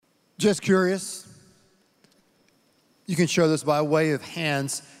Just curious. You can show this by way of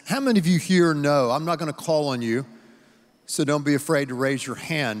hands. How many of you here know? I'm not going to call on you, so don't be afraid to raise your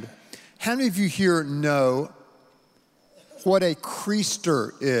hand. How many of you here know what a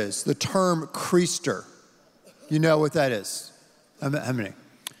creaster is? The term creaster. You know what that is? How many?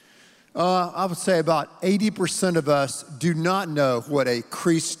 I would say about 80% of us do not know what a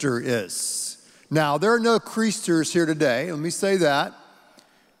creaster is. Now, there are no creasters here today. Let me say that.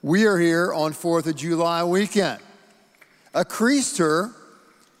 We are here on 4th of July weekend. A creaster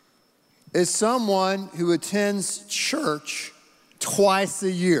is someone who attends church twice a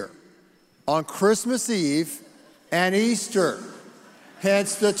year, on Christmas Eve and Easter.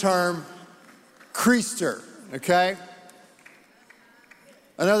 Hence the term creaster, okay?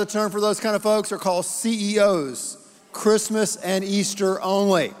 Another term for those kind of folks are called CEOs, Christmas and Easter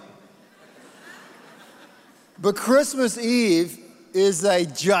only. But Christmas Eve is a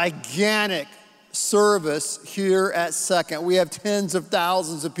gigantic service here at Second. We have tens of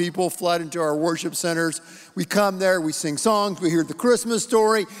thousands of people flood into our worship centers. We come there, we sing songs, we hear the Christmas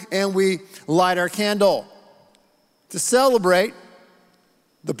story, and we light our candle to celebrate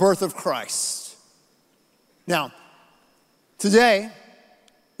the birth of Christ. Now, today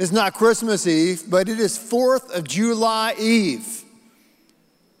is not Christmas Eve, but it is 4th of July Eve.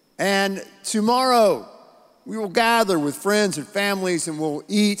 And tomorrow, we will gather with friends and families, and we'll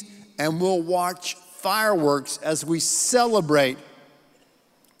eat and we'll watch fireworks as we celebrate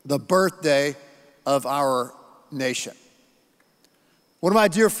the birthday of our nation. One of my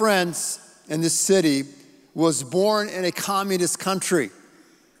dear friends in this city was born in a communist country.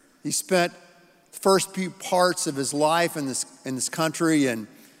 He spent the first few parts of his life in this country in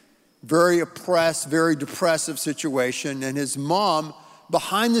very oppressed, very depressive situation, and his mom,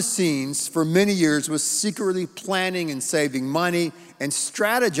 behind the scenes for many years, was secretly planning and saving money and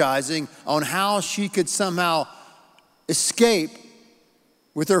strategizing on how she could somehow escape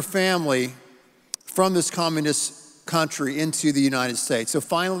with her family from this communist country into the United States. So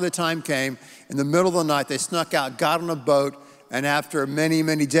finally the time came. In the middle of the night, they snuck out, got on a boat, and after many,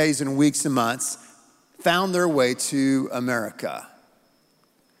 many days and weeks and months, found their way to America.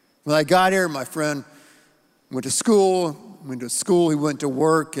 When I got here, my friend went to school, he went to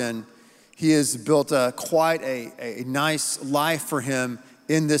work, and he has built quite a nice life for him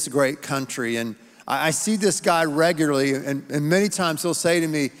in this great country. And I see this guy regularly, and many times he'll say to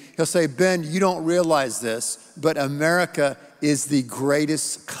me, Ben, you don't realize this, but America is the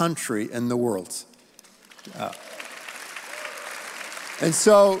greatest country in the world. And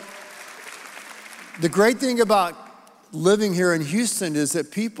so the great thing about living here in Houston is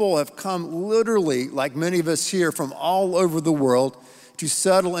that people have come literally, like many of us here, from all over the world to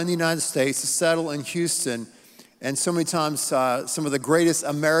settle in the United States, to settle in Houston. And so many times, some of the greatest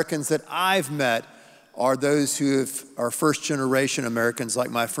Americans that I've met are those who are first generation Americans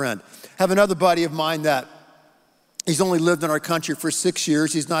like my friend. I have another buddy of mine that he's only lived in our country for 6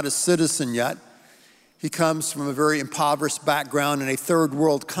 years. He's not a citizen yet. He comes from a very impoverished background in a third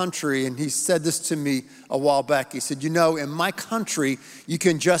world country, and he said this to me a while back. He said, in my country, you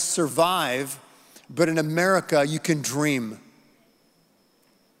can just survive, but in America, you can dream.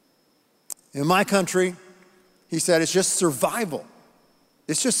 In my country, he said, it's just survival.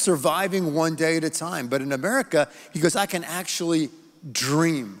 It's just surviving one day at a time. But in America, he goes, I can actually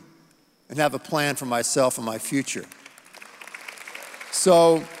dream and have a plan for myself and my future.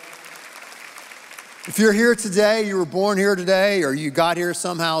 So, if you're here today, you were born here today, or you got here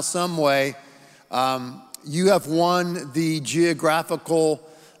somehow, some way, you have won the geographical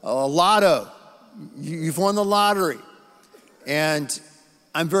lotto. You've won the lottery. And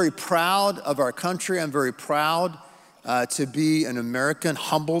I'm very proud of our country. I'm very proud to be an American,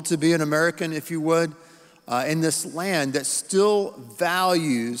 humbled to be an American, if you would, in this land that still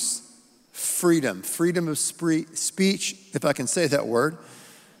values freedom of speech, if I can say that word.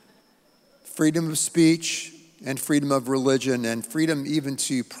 Freedom of speech and freedom of religion and freedom even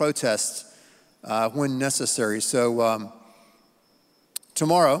to protest when necessary. So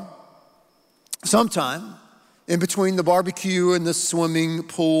tomorrow, sometime in between the barbecue and the swimming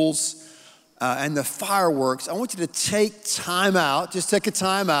pools and the fireworks, I want you to take time out, just take a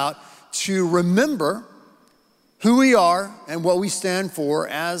time out to remember who we are and what we stand for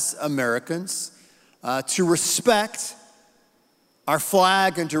as Americans, to respect our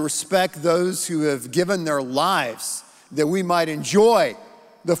flag and to respect those who have given their lives that we might enjoy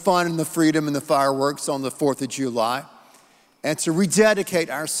the fun and the freedom and the fireworks on the 4th of July, and to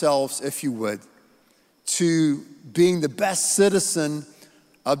rededicate ourselves, if you would, to being the best citizen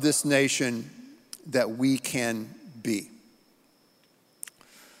of this nation that we can be.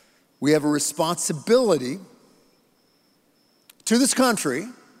 We have a responsibility to this country,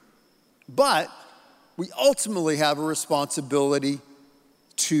 but we ultimately have a responsibility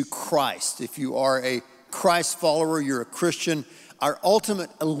to Christ. If you are a Christ follower, you're a Christian, our ultimate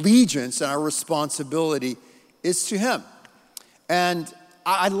allegiance and our responsibility is to Him. And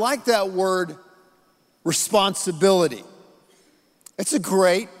I like that word, responsibility. It's a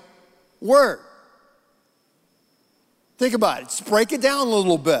great word. Think about it. Let's break it down a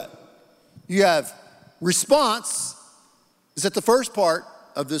little bit. You have response, is at the first part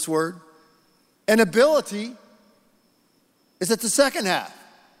of this word, and ability is at the second half.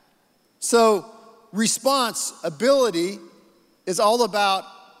 So responsibility is all about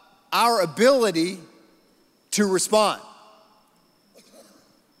our ability to respond.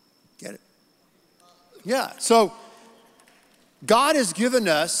 Get it? Yeah, so God has given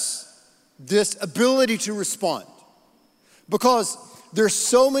us this ability to respond because there's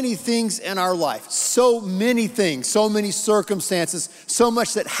so many things in our life, so many things, so many circumstances, so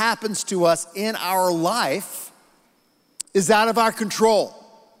much that happens to us in our life is out of our control.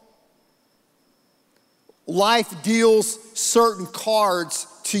 Life deals certain cards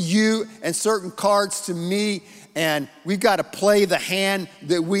to you and certain cards to me, and we've got to play the hand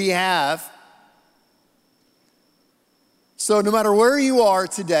that we have. So no matter where you are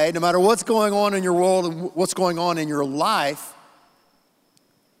today, no matter what's going on in your world and what's going on in your life,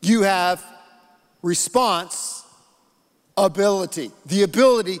 you have response ability, the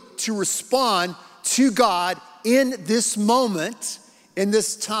ability to respond to God in this moment, in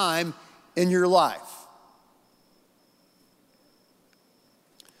this time in your life.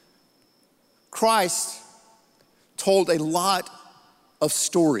 Christ told a lot of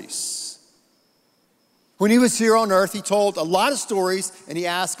stories. When He was here on earth, He told a lot of stories and He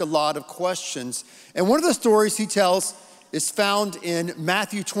asked a lot of questions. And one of the stories He tells is found in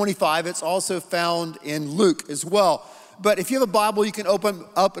Matthew 25. It's also found in Luke as well. But if you have a Bible, you can open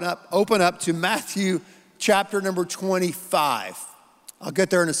up to Matthew chapter number 25. I'll get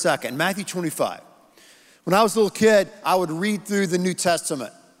there in a second. Matthew 25. When I was a little kid, I would read through the New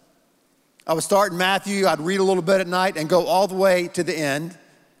Testament. I would start in Matthew, I'd read a little bit at night and go all the way to the end,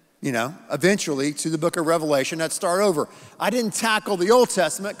 eventually to the book of Revelation. I'd start over. I didn't tackle the Old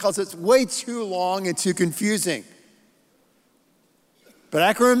Testament because it's way too long and too confusing. But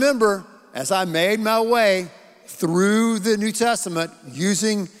I can remember as I made my way through the New Testament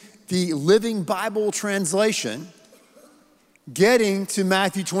using the Living Bible translation, getting to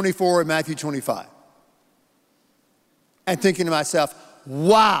Matthew 24 and Matthew 25. And thinking to myself,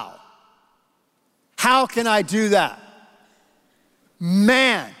 wow, how can I do that?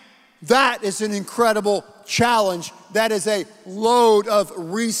 Man, that is an incredible challenge. That is a load of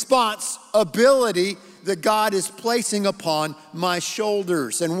responsibility that God is placing upon my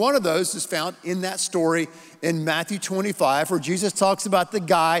shoulders. And one of those is found in that story in Matthew 25, where Jesus talks about the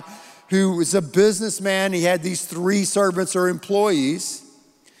guy who was a businessman. He had these 3 servants or employees,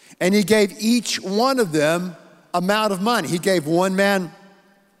 and he gave each one of them amount of money. He gave one man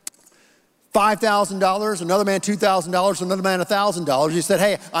 $5,000, another man $2,000, another man $1,000. He said,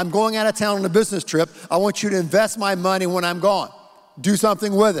 hey, I'm going out of town on a business trip. I want you to invest my money when I'm gone. Do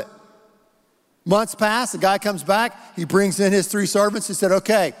something with it. Months pass, the guy comes back, he brings in his 3 servants. He said,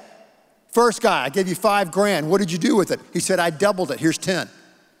 okay, first guy, I gave you $5,000. What did you do with it? He said, I doubled it. Here's 10.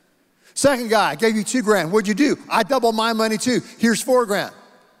 Second guy, I gave you $2,000. What'd you do? I doubled my money too. Here's $4,000.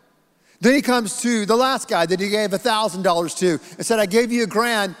 Then he comes to the last guy that he gave $1,000 to and said, I gave you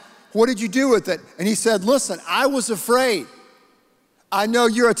 $1,000. What did you do with it? And he said, listen, I was afraid. I know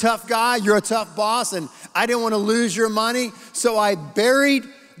you're a tough guy, you're a tough boss, and I didn't want to lose your money, so I buried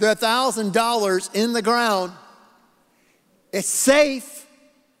the $1,000 in the ground. It's safe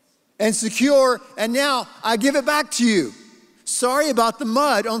and secure, and now I give it back to you. Sorry about the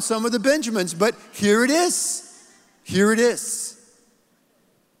mud on some of the Benjamins, but here it is. Here it is.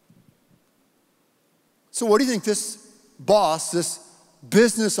 So what do you think this boss, this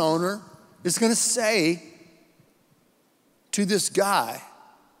business owner is going to say to this guy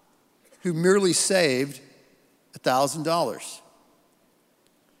who merely saved $1,000?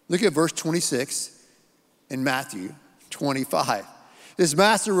 Look at verse 26 in Matthew 25. His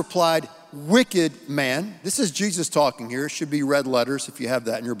master replied, wicked man. This is Jesus talking here. It should be red letters if you have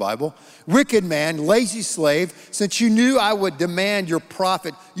that in your Bible. Wicked man, lazy slave, since you knew I would demand your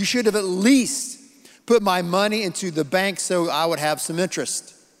profit, you should have at least put my money into the bank so I would have some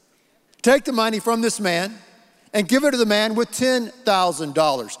interest. Take the money from this man and give it to the man with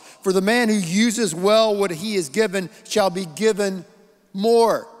 $10,000. For the man who uses well what he is given shall be given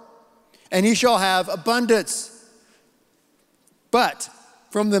more, and he shall have abundance. But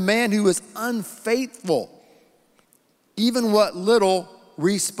from the man who is unfaithful. Even what little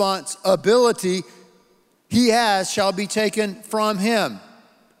responsibility he has shall be taken from him.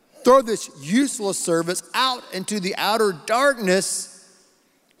 Throw this useless servant out into the outer darkness,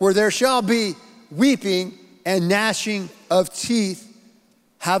 where there shall be weeping and gnashing of teeth.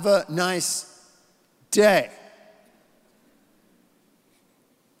 Have a nice day.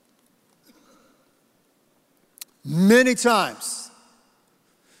 Many times,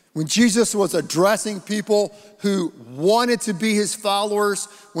 when Jesus was addressing people who wanted to be his followers,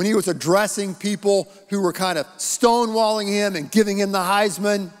 when he was addressing people who were kind of stonewalling him and giving him the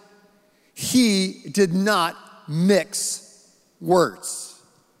Heisman, he did not mix words.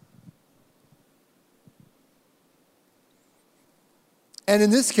 And in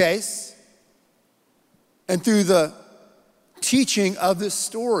this case, and through the teaching of this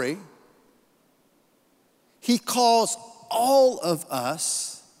story, he calls all of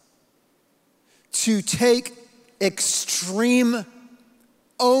us to take extreme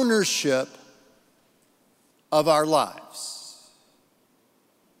ownership of our lives.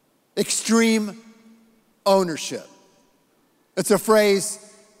 Extreme ownership. It's a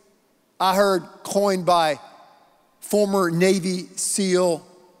phrase I heard coined by former Navy SEAL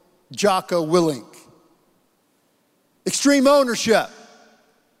Jocko Willink. Extreme ownership.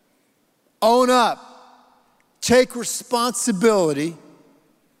 Own up. Take responsibility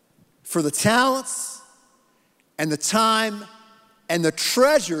for the talents and the time and the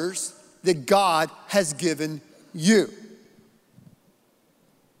treasures that God has given you.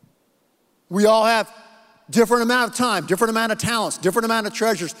 We all have different amount of time, different amount of talents, different amount of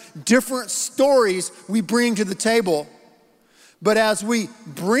treasures, different stories we bring to the table. But as we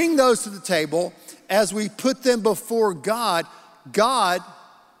bring those to the table, as we put them before God, God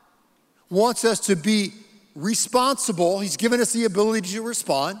wants us to be responsible. He's given us the ability to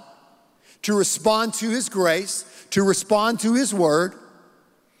respond to his grace, to respond to his word.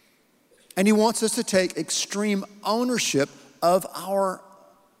 And he wants us to take extreme ownership of our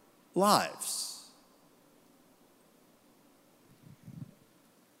lives.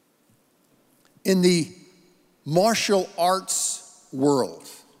 In the martial arts world,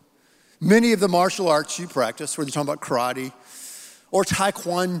 many of the martial arts you practice, whether you're talking about karate or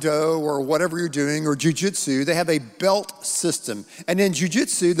taekwondo or whatever you're doing, or jiu-jitsu, they have a belt system. And in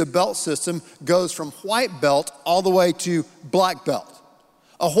jiu-jitsu, the belt system goes from white belt all the way to black belt.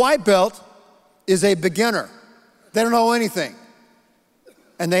 A white belt is a beginner. They don't know anything.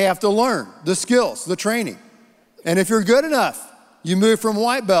 And they have to learn the skills, the training. And if you're good enough, you move from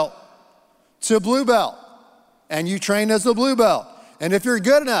white belt to blue belt, and you train as a blue belt. And if you're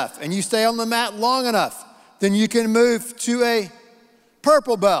good enough and you stay on the mat long enough, then you can move to a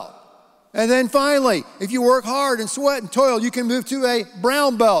purple belt. And then finally, if you work hard and sweat and toil, you can move to a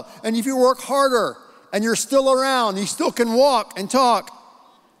brown belt. And if you work harder and you're still around, you still can walk and talk,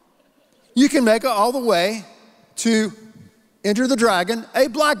 you can make it all the way to Enter the Dragon, a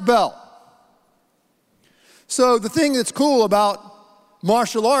black belt. So the thing that's cool about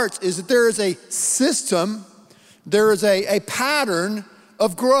martial arts is that there is a system, there is a pattern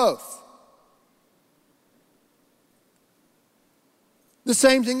of growth. The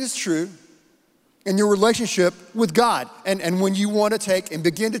same thing is true in your relationship with God, and when you want to take and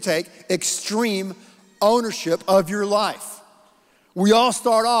begin to take extreme ownership of your life. We all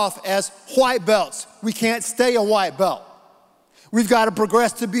start off as white belts. We can't stay a white belt. We've got to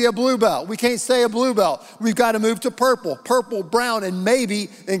progress to be a blue belt. We can't stay a blue belt. We've got to move to purple, brown, and maybe,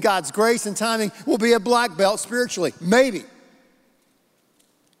 in God's grace and timing, we'll be a black belt spiritually. Maybe.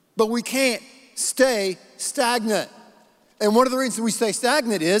 But we can't stay stagnant. And one of the reasons we stay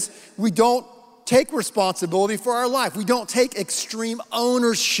stagnant is we don't take responsibility for our life. We don't take extreme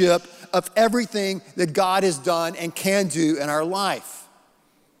ownership of everything that God has done and can do in our life.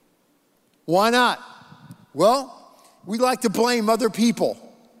 Why not? Well, we like to blame other people.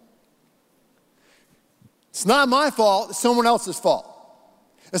 It's not my fault, it's someone else's fault.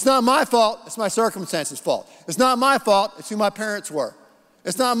 It's not my fault, it's my circumstances' fault. It's not my fault, it's who my parents were.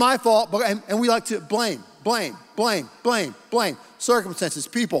 It's not my fault, and we like to blame. Circumstances,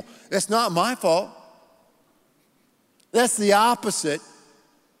 people. It's not my fault. That's the opposite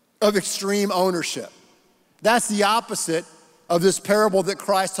of extreme ownership. That's the opposite of this parable that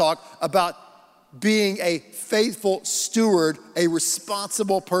Christ talked about being a faithful steward, a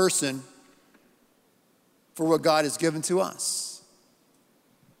responsible person for what God has given to us.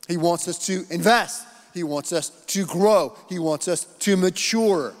 He wants us to invest. He wants us to grow. He wants us to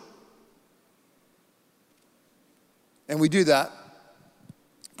mature. And we do that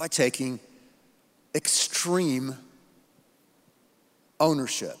by taking extreme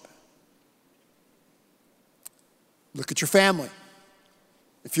ownership. Look at your family.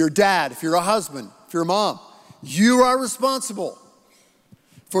 If you're a dad, if you're a husband, if you're a mom, you are responsible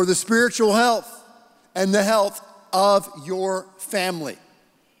for the spiritual health and the health of your family.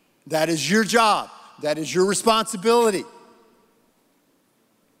 That is your job. That is your responsibility.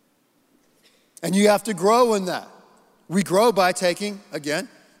 And you have to grow in that. We grow by taking, again,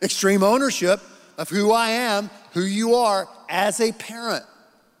 extreme ownership of who I am, who you are as a parent.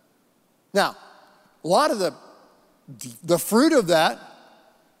 Now, a lot of the fruit of that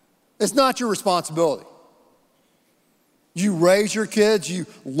is not your responsibility. You raise your kids, you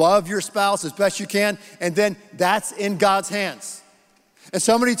love your spouse as best you can, and then that's in God's hands. And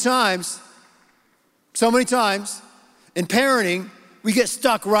so many times in parenting, we get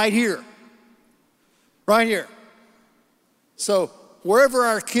stuck right here. Right here. So wherever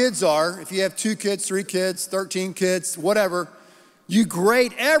our kids are, if you have 2 kids, 3 kids, 13 kids, whatever, you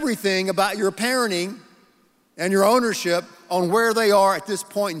grade everything about your parenting and your ownership on where they are at this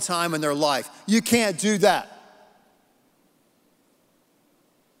point in time in their life. You can't do that.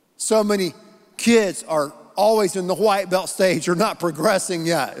 So many kids are always in the white belt stage or not progressing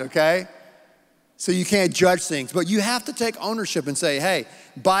yet, okay? So you can't judge things, but you have to take ownership and say, hey,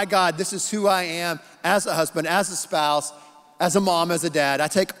 by God, this is who I am as a husband, as a spouse, as a mom, as a dad. I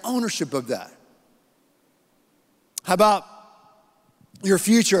take ownership of that. How about your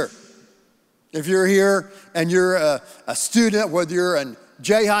future? If you're here and you're a student, whether you're in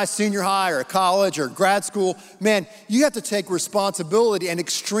J-High, senior high, or college, or grad school, man, you have to take responsibility and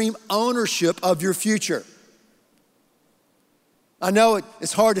extreme ownership of your future. I know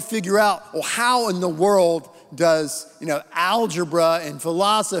it's hard to figure out, well, how in the world does, algebra and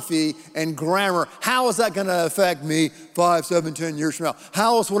philosophy and grammar, how is that gonna affect me 5, 7, 10 years from now?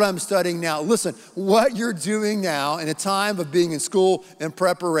 How is what I'm studying now? Listen, what you're doing now in a time of being in school and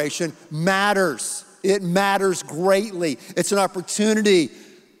preparation matters. It matters greatly. It's an opportunity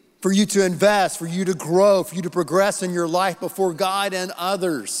for you to invest, for you to grow, for you to progress in your life before God and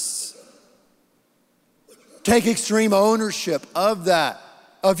others. Take extreme ownership of that,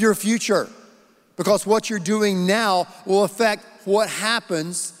 of your future, because what you're doing now will affect what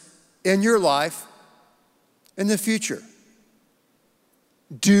happens in your life in the future.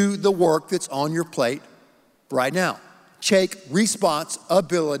 Do the work that's on your plate right now. Take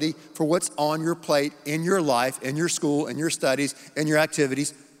responsibility for what's on your plate in your life, in your school, in your studies, in your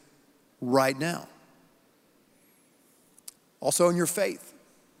activities right now. Also in your faith.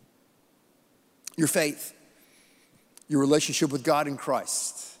 Your faith. Your relationship with God in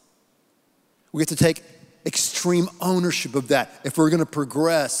Christ. We have to take extreme ownership of that. If we're gonna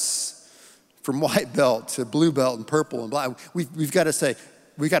progress from white belt to blue belt and purple and black, we've got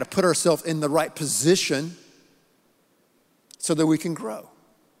to put ourselves in the right position so that we can grow.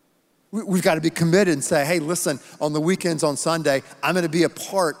 We've got to be committed and say, hey, listen, on the weekends on Sunday, I'm gonna be a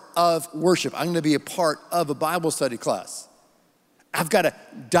part of worship. I'm gonna be a part of a Bible study class. I've got to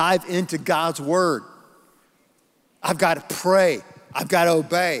dive into God's word. I've got to pray. I've got to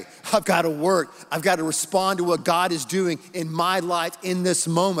obey. I've got to work. I've got to respond to what God is doing in my life in this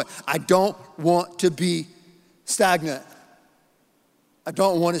moment. I don't want to be stagnant. I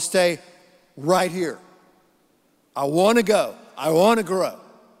don't want to stay right here. I want to go. I want to grow.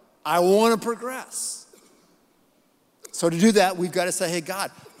 I want to progress. So to do that, we've got to say, hey,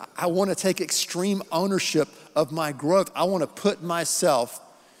 God, I want to take extreme ownership of my growth. I want to put myself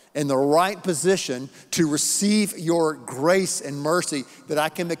in the right position to receive your grace and mercy that I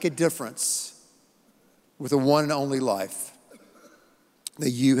can make a difference with the one and only life that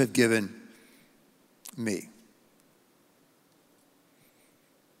you have given me.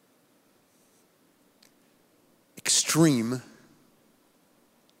 Extreme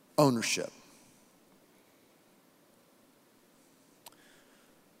ownership.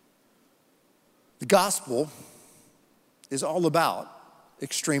 The gospel is all about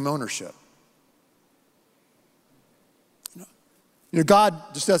extreme ownership. God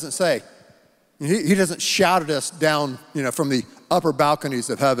just doesn't say, he doesn't shout at us down, from the upper balconies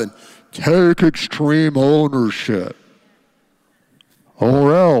of heaven, take extreme ownership,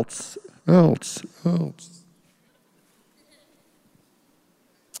 or else. What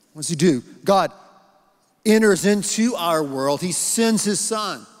does he do? God enters into our world. He sends his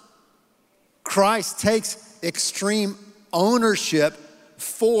son. Christ takes extreme ownership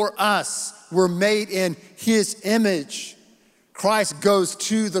for us. We're made in his image. Christ goes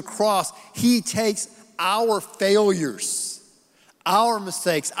to the cross. He takes our failures, our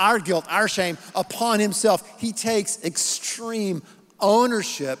mistakes, our guilt, our shame upon himself. He takes extreme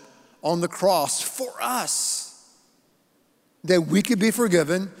ownership on the cross for us. that we can be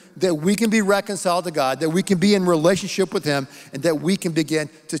forgiven, that we can be reconciled to God, that we can be in relationship with him, and that we can begin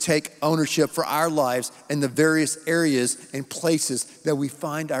to take ownership for our lives in the various areas and places that we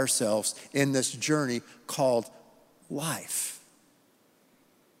find ourselves in this journey called life.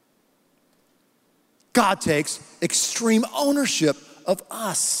 God takes extreme ownership of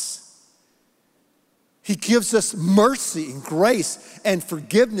us. He gives us mercy and grace and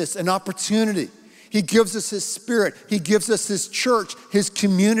forgiveness and opportunity. He gives us his Spirit. He gives us his church, his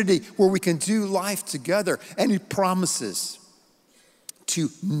community where we can do life together. And he promises to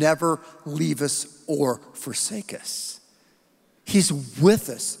never leave us or forsake us. He's with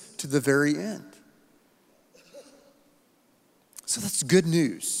us to the very end. So that's good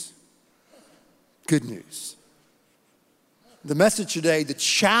news. Good news. The message today, the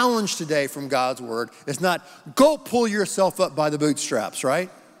challenge today from God's word is not go pull yourself up by the bootstraps, right?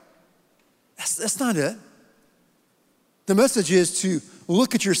 That's not it. The message is to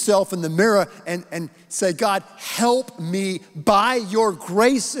look at yourself in the mirror and say, God, help me by your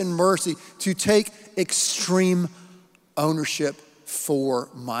grace and mercy to take extreme ownership for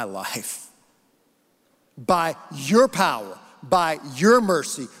my life. By your power, by your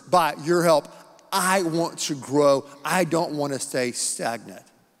mercy, by your help, I want to grow. I don't want to stay stagnant.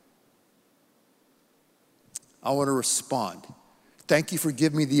 I want to respond. Thank you for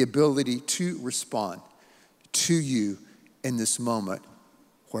giving me the ability to respond to you in this moment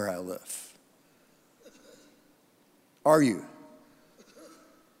where I live. Are you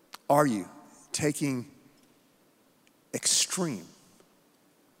taking extreme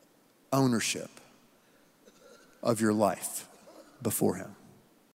ownership of your life before him?